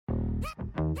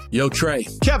Yo, Trey.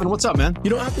 Kevin, what's up, man? You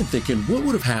know, I've been thinking, what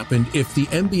would have happened if the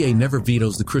NBA never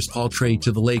vetoes the Chris Paul trade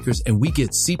to the Lakers and we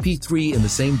get CP3 in the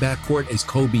same backcourt as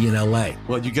Kobe in LA?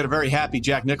 Well, you get a very happy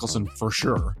Jack Nicholson for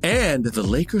sure. And the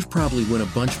Lakers probably win a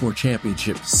bunch more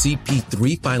championships.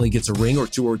 CP3 finally gets a ring or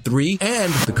 2 or 3,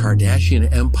 and the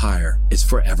Kardashian empire is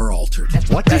forever altered.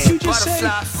 What did you just say?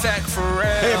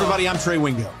 Hey, everybody, I'm Trey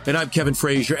Wingo. And I'm Kevin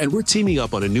Frazier, and we're teaming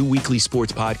up on a new weekly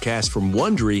sports podcast from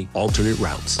Wondery, Alternate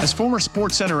Routes. As former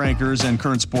Sports Center anchors and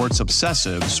current sports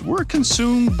obsessives, we're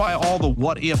consumed by all the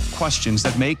what-if questions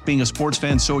that make being a sports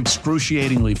fan so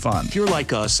excruciatingly fun. If you're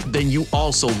like us, then you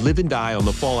also live and die on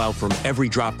the fallout from every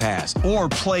drop pass. Or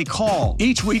play call.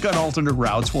 Each week on Alternate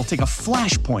Routes, we'll take a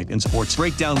flashpoint in sports,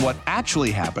 break down what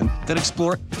actually happened, then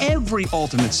explore every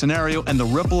alternate scenario and the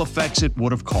ripple effects it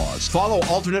would have caused. Follow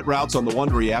Alternate Routes on the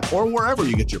Wondery app or wherever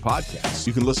you get your podcasts.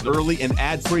 You can listen early and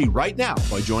ad-free right now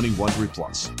by joining Wondery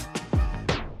Plus.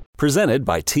 Presented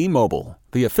by T-Mobile,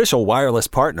 the official wireless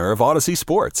partner of Odyssey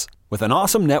Sports. With an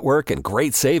awesome network and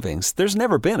great savings, there's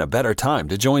never been a better time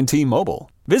to join T-Mobile.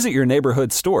 Visit your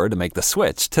neighborhood store to make the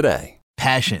switch today.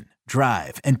 Passion,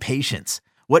 drive, and patience.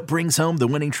 What brings home the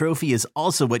winning trophy is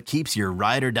also what keeps your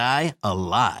ride or die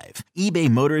alive. eBay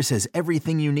Motors has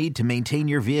everything you need to maintain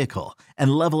your vehicle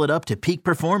and level it up to peak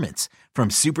performance, from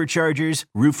superchargers,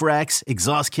 roof racks,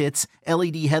 exhaust kits,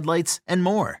 LED headlights, and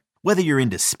more. Whether you're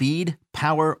into speed,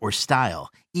 power, or style,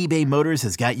 eBay Motors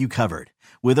has got you covered.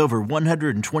 With over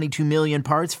 122 million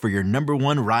parts for your number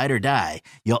one ride or die,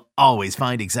 you'll always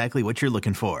find exactly what you're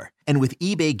looking for. And with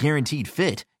eBay Guaranteed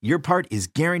Fit, your part is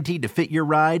guaranteed to fit your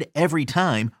ride every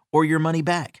time or your money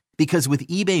back. Because with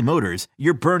eBay Motors,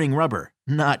 you're burning rubber,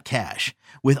 not cash.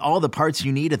 With all the parts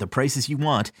you need at the prices you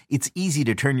want, it's easy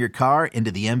to turn your car into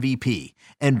the MVP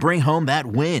and bring home that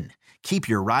win. Keep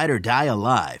your ride or die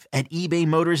alive at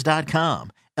ebaymotors.com.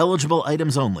 Eligible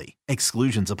items only.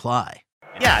 Exclusions apply.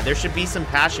 Yeah, there should be some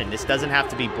passion. This doesn't have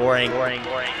to be boring. You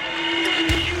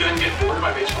then get bored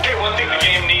by baseball. Hey, one thing the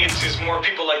game needs is more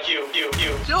people like you.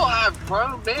 Still have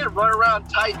grown men run around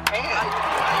tight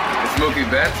pants. It's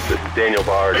Mookie Betts. It's Daniel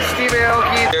Bard. It's Steve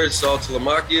Aoki. There's Sal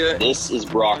Talamacchia. This is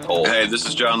Brock Holt. Hey, this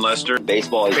is John Lester.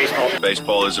 Baseball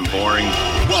isn't boring.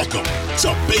 Welcome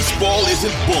to Baseball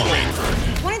Isn't Boring.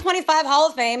 2025 Hall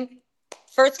of Fame,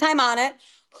 first time on it.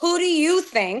 Who do you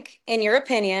think, in your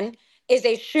opinion, is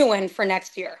a shoo-in for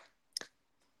next year?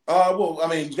 Well, I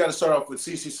mean, you got to start off with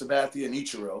CC Sabathia and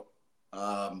Ichiro.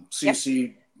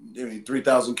 CC, I mean,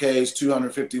 3,000 Ks,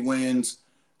 250 wins.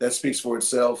 That speaks for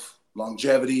itself.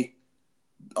 Longevity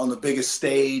on the biggest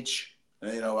stage.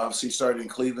 You know, obviously started in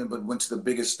Cleveland, but went to the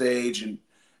biggest stage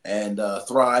and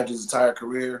thrived his entire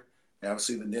career. And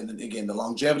obviously, again, the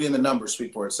longevity and the numbers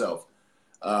speak for itself.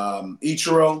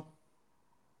 Ichiro.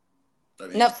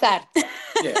 Enough said.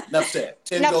 Yeah, enough said.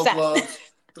 10 gold gloves,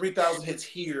 3,000 hits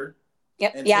here.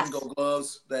 Yep. And 10 gold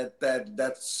gloves.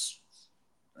 That's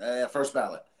first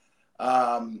ballot.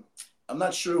 I'm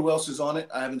not sure who else is on it.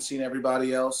 I haven't seen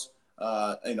everybody else.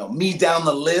 Me down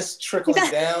the list, trickling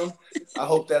down. I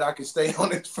hope that I can stay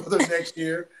on it for the next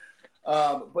year.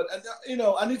 But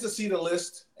I need to see the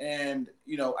list. And,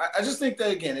 I just think that,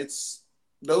 again, it's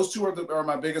those two are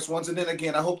my biggest ones. And then,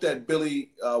 again, I hope that Billy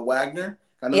Wagner,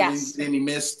 I know he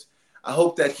missed. I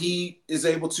hope that he is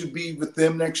able to be with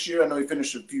them next year. I know he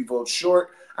finished a few votes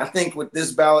short. I think with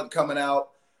this ballot coming out,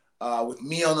 with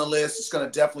me on the list, it's going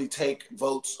to definitely take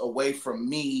votes away from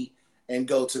me and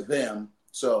go to them.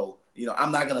 So,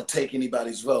 I'm not going to take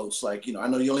anybody's votes. Like, I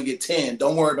know you only get 10.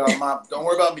 Don't worry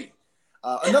about me.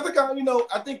 Another guy,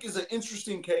 I think is an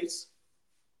interesting case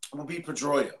will be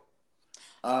Pedroia.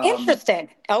 Interesting.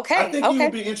 Okay. I think he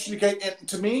would be interesting. And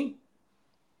to me,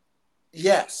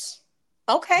 yes.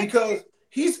 Okay. Because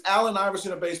he's Allen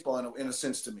Iverson of baseball in a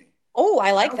sense to me. Oh,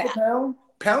 I like that.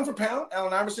 Pound for pound,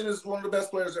 Allen Iverson is one of the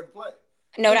best players ever played.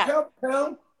 No doubt. Pound for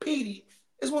pound, Petey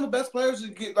is one of the best players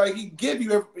he give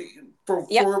you for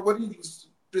what he's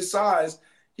besides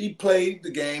he played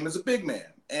the game as a big man.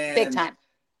 And big time.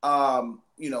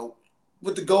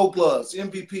 With the Gold Gloves,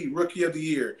 MVP, Rookie of the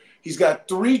Year, he's got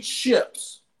 3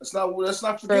 chips. Let's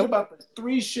not forget about the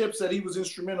 3 chips that he was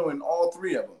instrumental in all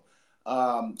 3 of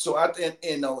them. So I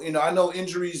know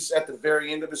injuries at the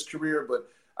very end of his career, but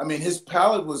I mean his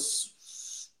palate was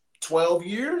 12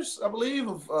 years, I believe,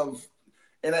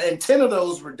 and 10 of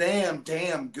those were damn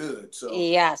good. So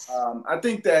yes, I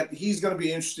think that he's going to be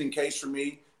an interesting case for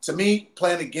me. To me,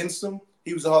 playing against him,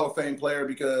 he was a Hall of Fame player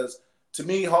because to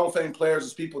me, Hall of Fame players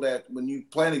is people that when you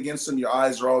playing against them, your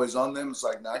eyes are always on them. It's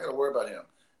like, I got to worry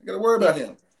about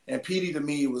him. And Petey to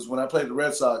me was when I played the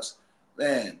Red Sox.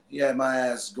 Man, he had my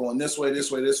ass going this way.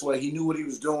 He knew what he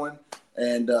was doing.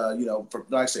 And,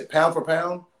 like I said, pound for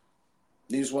pound,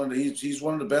 He's one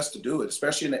of the best to do it,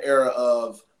 especially in the era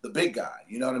of the big guy.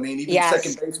 You know what I mean? Even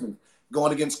second baseman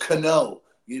going against Cano,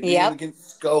 going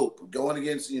against Scope, going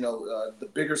against the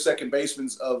bigger second basemen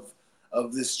of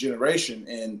this generation,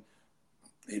 and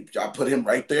I put him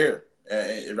right there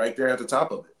at the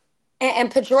top of it.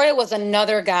 And Pedroia was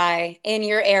another guy in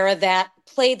your era that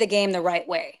played the game the right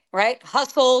way, right?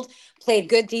 Hustled, played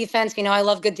good defense. I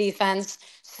love good defense.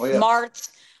 Smart.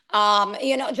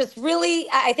 Just really,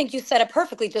 I think you said it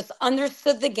perfectly, just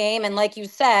understood the game. And like you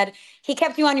said, he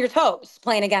kept you on your toes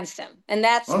playing against him. And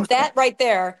that right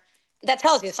there, that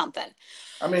tells you something.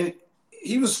 I mean,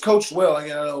 he was coached well.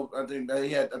 Again, I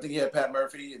think he had Pat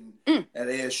Murphy at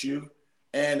ASU.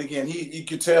 And again, you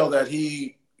could tell that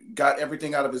he got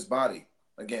everything out of his body.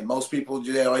 Again, most people,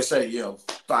 they always say, 5'6",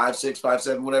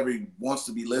 5'7", whatever he wants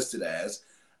to be listed as.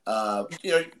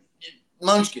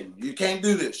 Munchkin, you can't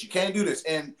do this. You can't do this.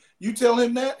 And you tell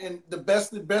him that, and the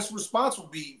best response will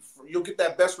be, you'll get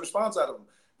that best response out of him,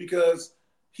 because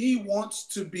he wants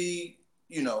to be,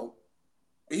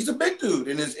 he's a big dude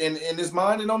in his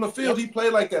mind and on the field. He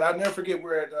played like that. I'll never forget,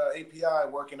 we're at API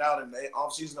working out in the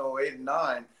offseason of 08 and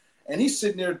 09. And he's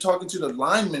sitting there talking to the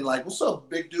lineman like, "What's up,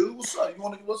 big dude? What's up?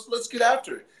 Let's get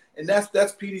after it." And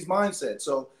that's Petey's mindset.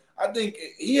 So I think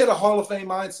he had a Hall of Fame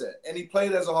mindset, and he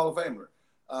played as a Hall of Famer.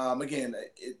 Again,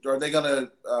 are they going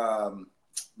to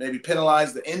maybe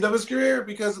penalize the end of his career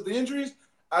because of the injuries?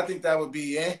 I think that would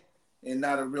be and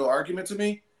not a real argument to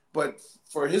me. But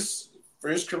for his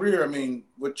career, I mean,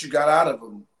 what you got out of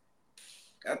him,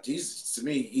 to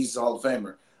me, he's a Hall of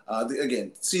Famer.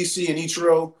 Again, CC and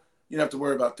Ichiro, you don't have to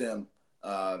worry about them.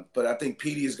 But I think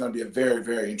Petey is going to be a very,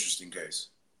 very interesting case.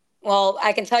 Well,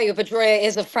 I can tell you, Pedroia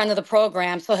is a friend of the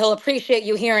program, so he'll appreciate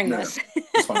you hearing this.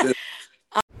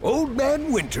 Old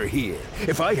Man Winter here.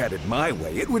 If I had it my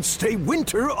way, it would stay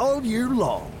winter all year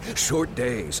long. Short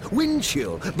days, wind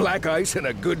chill, black ice, and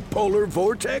a good polar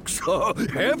vortex. Oh,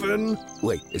 heaven.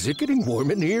 Wait, is it getting warm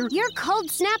in here? Your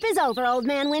cold snap is over, Old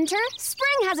Man Winter.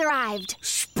 Spring has arrived.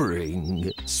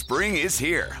 Spring. Spring is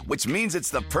here, which means it's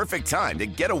the perfect time to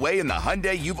get away in the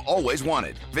Hyundai you've always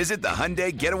wanted. Visit the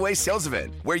Hyundai Getaway Sales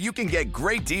Event, where you can get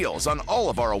great deals on all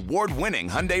of our award-winning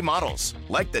Hyundai models,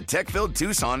 like the tech-filled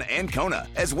Tucson and Kona,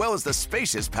 as well as the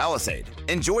spacious Palisade.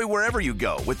 Enjoy wherever you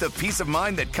go with the peace of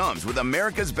mind that comes with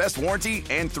America's best warranty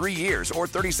and 3 years or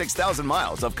 36,000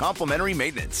 miles of complimentary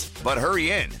maintenance. But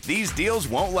hurry in, these deals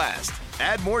won't last.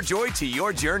 Add more joy to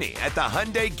your journey at the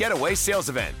Hyundai Getaway Sales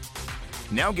Event.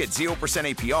 Now get 0%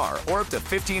 APR or up to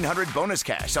 $1,500 bonus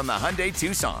cash on the Hyundai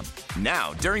Tucson.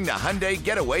 Now, during the Hyundai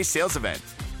Getaway Sales Event.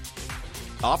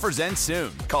 Offers end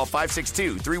soon. Call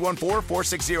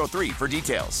 562-314-4603 for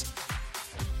details.